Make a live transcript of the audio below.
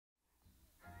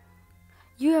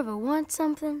You ever want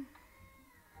something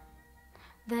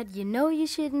that you know you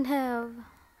shouldn't have?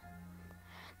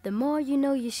 The more you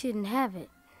know you shouldn't have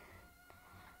it,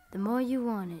 the more you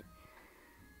want it.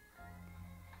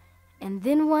 And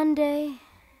then one day,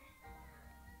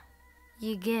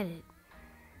 you get it.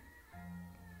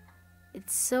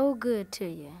 It's so good to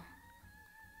you.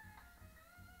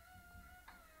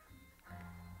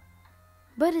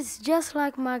 But it's just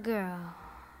like my girl.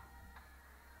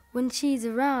 When she's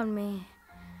around me,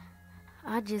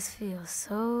 I just feel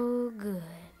so good.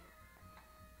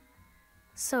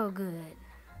 So good.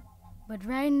 But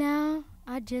right now,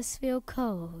 I just feel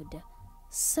cold.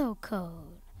 So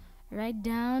cold. Right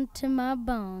down to my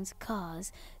bones,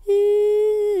 'cause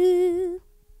ooh,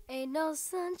 ain't no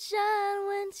sunshine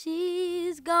when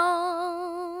she's gone.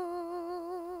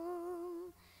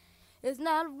 It's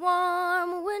not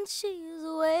warm when she's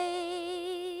away.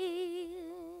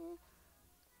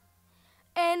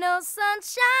 Ain't no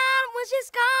sunshine when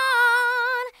she's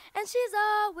gone, and she's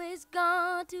always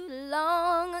gone too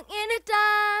long.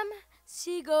 Anytime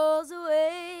she goes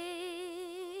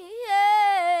away,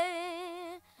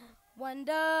 yeah.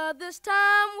 Wonder this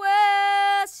time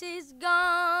where she's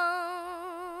gone.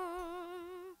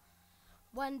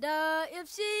 Wonder if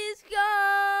she's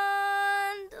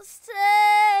gone to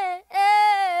stay.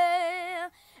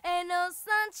 Ain't no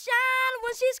sunshine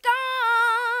when she's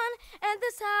gone, and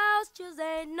this house just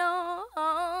ain't no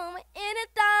home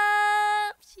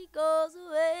anytime she goes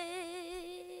away.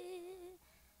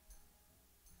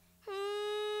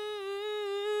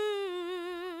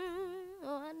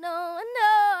 Oh, I know, I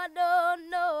know, I don't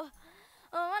know.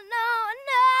 Oh, I know, I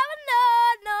know, I know,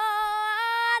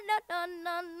 I know, no,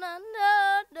 no, no, no,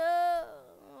 no.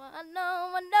 I know,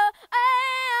 I know, I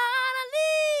oughta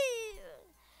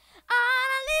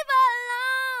leave her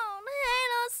alone.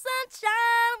 Ain't no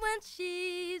sunshine when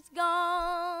she's gone.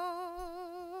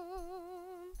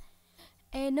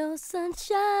 Ain't no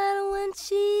sunshine when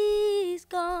she's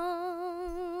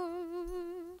gone.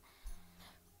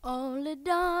 Only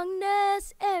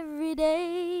darkness every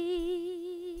day.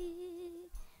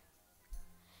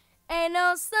 Ain't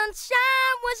no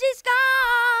sunshine when she's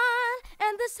gone,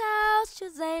 and this house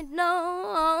just ain't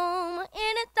no home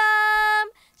anytime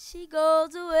she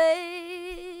goes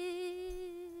away.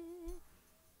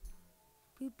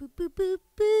 Boo, boo, boo, boo,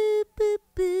 boo, boo,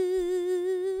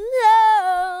 boo.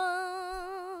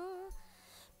 Oh.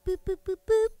 Boo, boo, boo,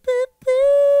 boo.